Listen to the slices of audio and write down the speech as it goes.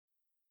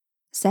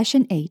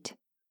Session 8.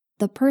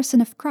 The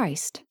Person of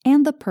Christ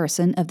and the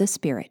Person of the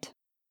Spirit.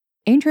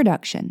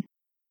 Introduction.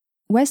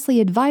 Wesley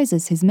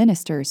advises his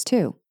ministers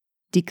to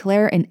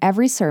declare in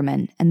every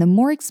sermon, and the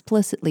more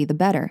explicitly the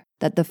better,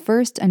 that the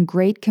first and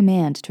great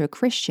command to a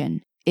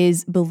Christian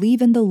is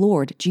believe in the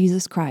Lord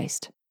Jesus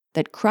Christ,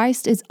 that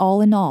Christ is all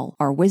in all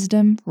our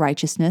wisdom,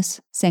 righteousness,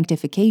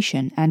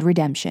 sanctification, and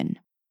redemption,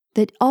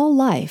 that all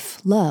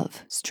life,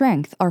 love,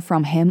 strength are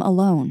from Him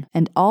alone,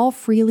 and all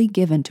freely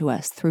given to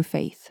us through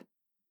faith.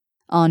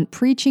 On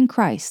Preaching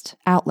Christ,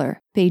 Outler,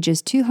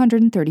 pages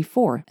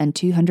 234 and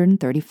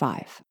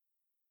 235.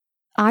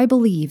 I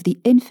believe the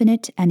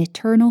infinite and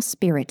eternal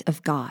Spirit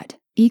of God,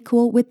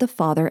 equal with the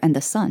Father and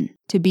the Son,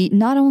 to be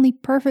not only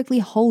perfectly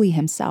holy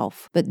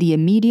Himself, but the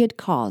immediate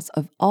cause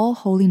of all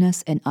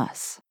holiness in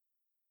us.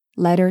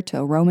 Letter to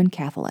a Roman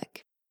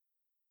Catholic.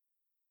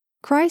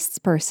 Christ's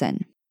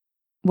person.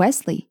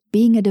 Wesley,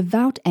 being a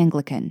devout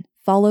Anglican,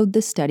 followed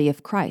the study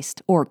of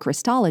Christ, or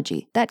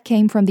Christology, that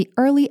came from the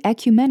early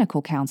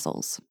ecumenical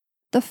councils.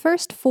 The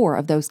first 4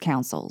 of those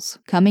councils,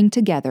 coming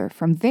together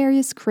from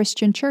various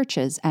Christian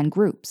churches and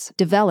groups,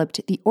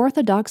 developed the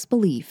orthodox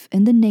belief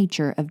in the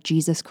nature of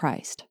Jesus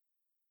Christ.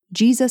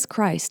 Jesus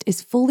Christ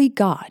is fully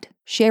God,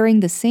 sharing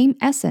the same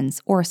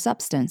essence or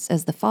substance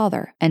as the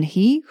Father, and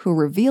He who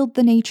revealed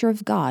the nature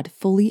of God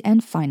fully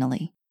and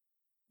finally.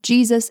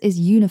 Jesus is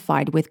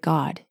unified with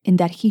God in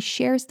that He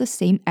shares the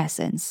same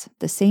essence,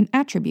 the same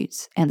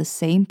attributes, and the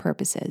same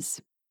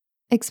purposes.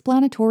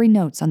 Explanatory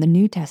Notes on the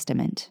New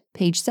Testament,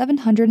 page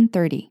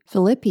 730,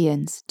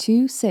 Philippians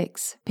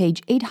 2:6,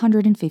 page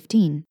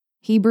 815,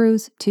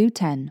 Hebrews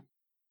 2:10.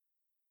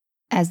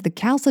 As the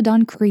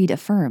Chalcedon Creed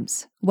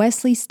affirms,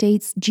 Wesley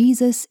states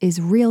Jesus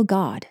is real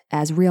God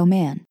as real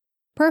man,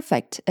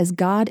 perfect as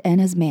God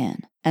and as man,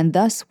 and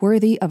thus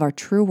worthy of our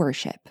true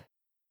worship.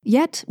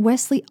 Yet,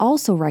 Wesley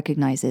also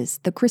recognizes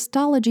the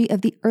Christology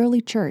of the early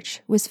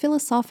church was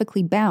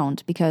philosophically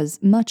bound because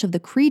much of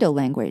the creedal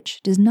language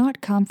does not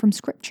come from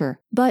Scripture,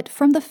 but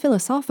from the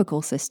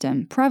philosophical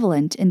system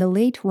prevalent in the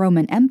late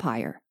Roman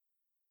Empire.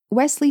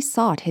 Wesley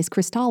sought his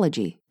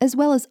Christology, as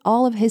well as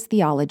all of his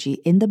theology,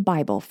 in the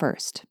Bible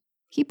first.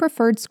 He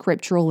preferred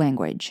scriptural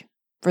language.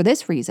 For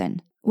this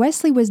reason,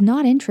 Wesley was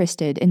not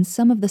interested in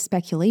some of the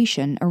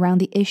speculation around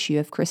the issue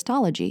of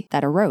Christology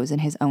that arose in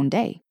his own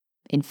day.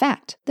 In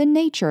fact, the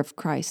nature of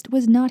Christ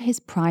was not his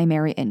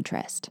primary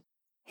interest.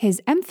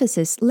 His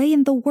emphasis lay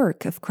in the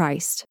work of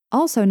Christ,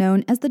 also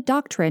known as the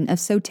doctrine of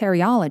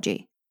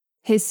soteriology.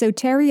 His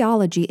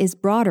soteriology is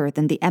broader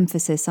than the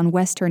emphasis on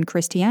Western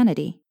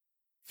Christianity.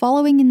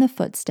 Following in the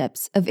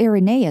footsteps of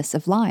Irenaeus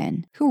of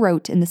Lyon, who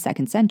wrote in the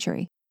 2nd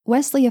century,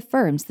 Wesley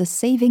affirms the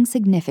saving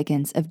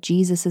significance of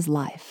Jesus'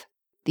 life.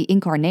 The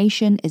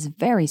Incarnation is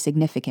very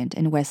significant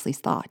in Wesley's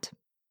thought.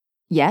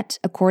 Yet,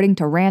 according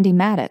to Randy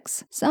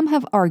Maddox, some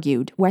have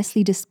argued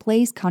Wesley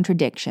displays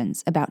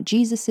contradictions about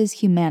Jesus'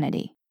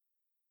 humanity.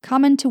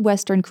 Common to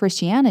Western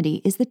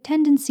Christianity is the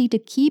tendency to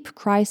keep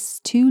Christ's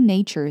 2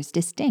 natures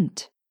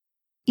distinct.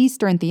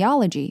 Eastern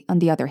theology, on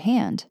the other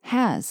hand,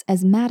 has,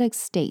 as Maddox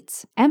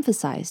states,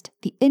 emphasized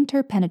the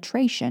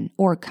interpenetration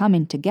or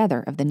coming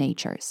together of the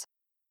natures.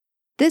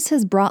 This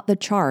has brought the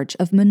charge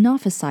of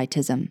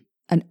Monophysitism,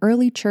 an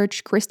early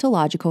church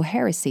Christological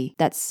heresy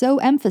that so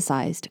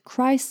emphasized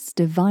Christ's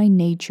divine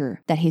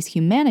nature that his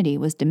humanity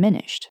was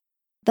diminished.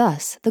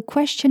 Thus, the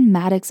question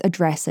Maddox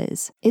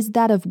addresses is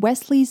that of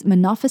Wesley's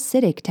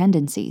monophysitic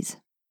tendencies.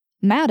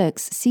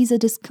 Maddox sees a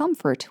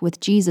discomfort with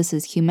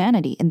Jesus'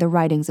 humanity in the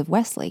writings of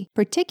Wesley,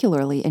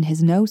 particularly in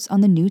his notes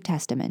on the New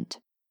Testament.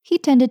 He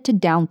tended to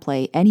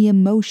downplay any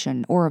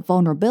emotion or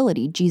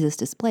vulnerability Jesus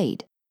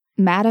displayed.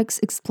 Maddox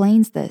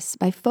explains this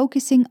by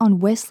focusing on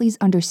Wesley's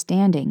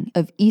understanding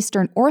of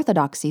Eastern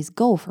Orthodoxy's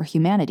goal for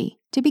humanity,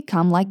 to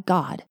become like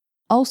God,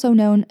 also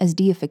known as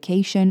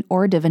deification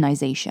or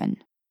divinization.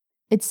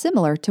 It's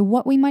similar to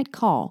what we might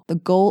call the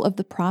goal of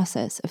the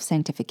process of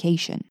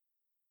sanctification.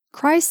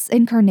 Christ's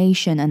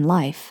incarnation and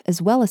life,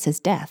 as well as his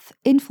death,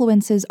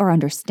 influences our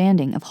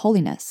understanding of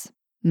holiness.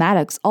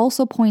 Maddox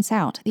also points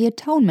out the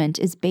atonement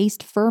is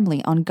based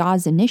firmly on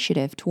God's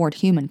initiative toward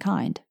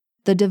humankind.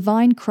 The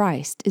divine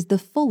Christ is the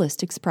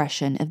fullest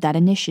expression of that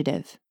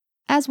initiative.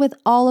 As with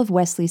all of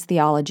Wesley's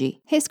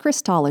theology, his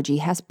Christology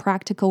has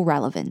practical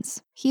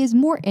relevance. He is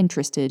more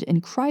interested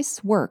in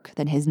Christ's work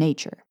than his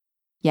nature.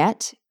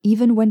 Yet,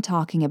 even when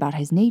talking about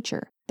his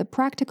nature, the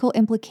practical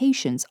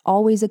implications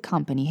always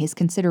accompany his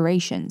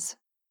considerations.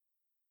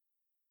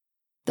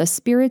 The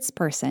Spirit's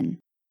person.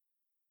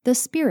 The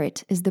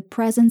Spirit is the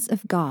presence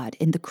of God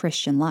in the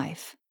Christian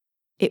life.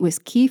 It was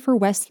key for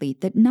Wesley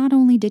that not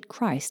only did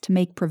Christ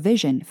make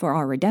provision for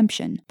our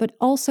redemption, but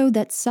also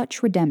that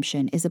such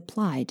redemption is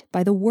applied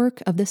by the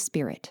work of the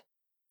Spirit.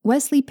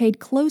 Wesley paid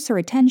closer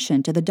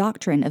attention to the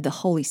doctrine of the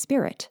Holy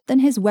Spirit than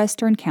his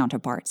Western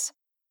counterparts.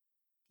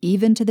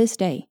 Even to this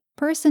day,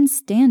 persons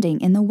standing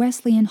in the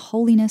Wesleyan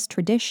holiness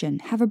tradition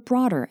have a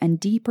broader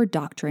and deeper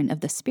doctrine of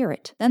the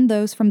Spirit than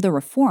those from the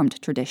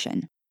Reformed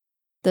tradition.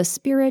 The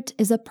Spirit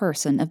is a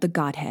person of the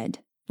Godhead.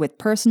 with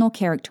personal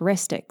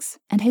characteristics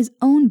and his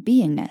own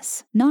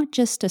beingness, not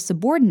just a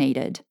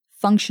subordinated,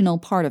 functional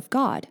part of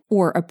God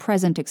or a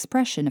present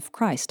expression of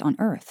Christ on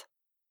earth.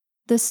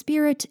 The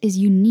Spirit is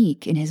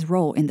unique in his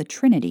role in the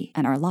Trinity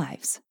and our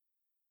lives.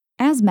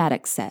 As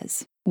Maddox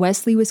says,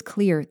 Wesley was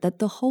clear that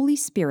the Holy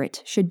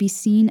Spirit should be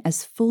seen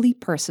as fully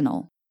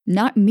personal,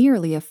 not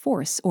merely a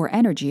force or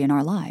energy in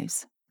our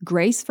lives.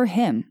 Grace for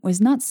him was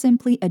not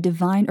simply a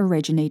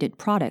divine-originated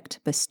product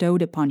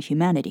bestowed upon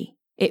humanity.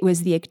 It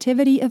was the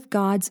activity of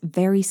God's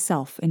very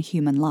self in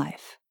human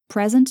life,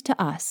 present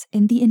to us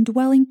in the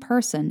indwelling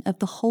person of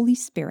the Holy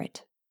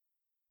Spirit.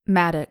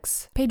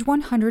 Maddox, page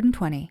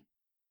 120.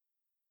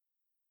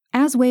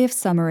 As way of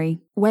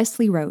summary,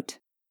 Wesley wrote,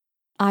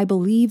 "I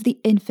believe the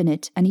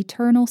infinite and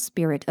eternal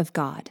Spirit of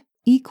God,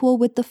 equal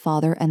with the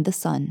Father and the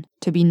Son,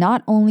 to be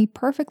not only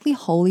perfectly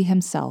holy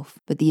himself,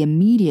 but the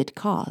immediate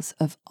cause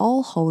of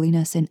all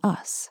holiness in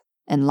us,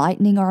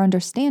 enlightening our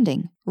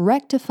understanding,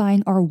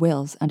 rectifying our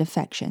wills and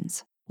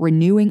affections,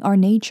 renewing our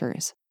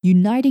natures,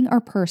 uniting our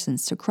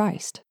persons to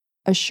Christ,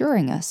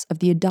 assuring us of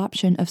the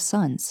adoption of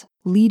sons,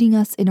 leading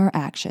us in our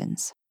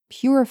actions,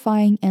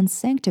 purifying and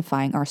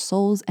sanctifying our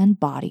souls and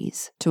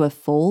bodies to a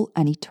full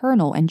and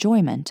eternal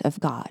enjoyment of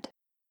God."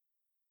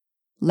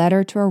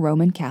 Letter to a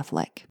Roman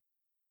Catholic.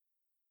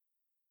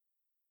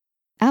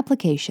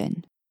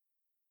 Application.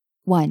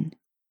 1.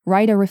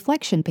 Write a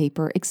reflection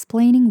paper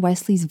explaining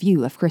Wesley's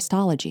view of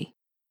Christology.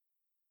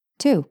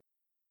 2.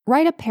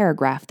 Write a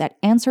paragraph that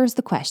answers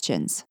the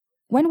questions.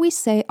 When we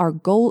say our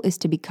goal is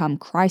to become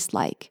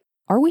Christ-like,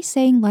 are we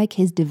saying like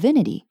his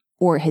divinity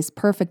or his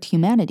perfect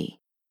humanity?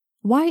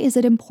 Why is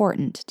it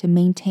important to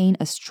maintain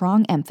a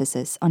strong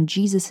emphasis on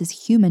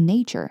Jesus' human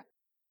nature?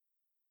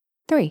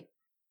 3.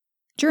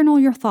 Journal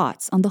your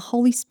thoughts on the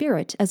Holy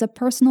Spirit as a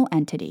personal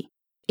entity.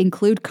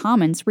 Include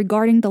comments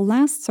regarding the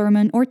last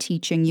sermon or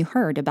teaching you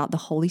heard about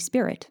the Holy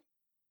Spirit.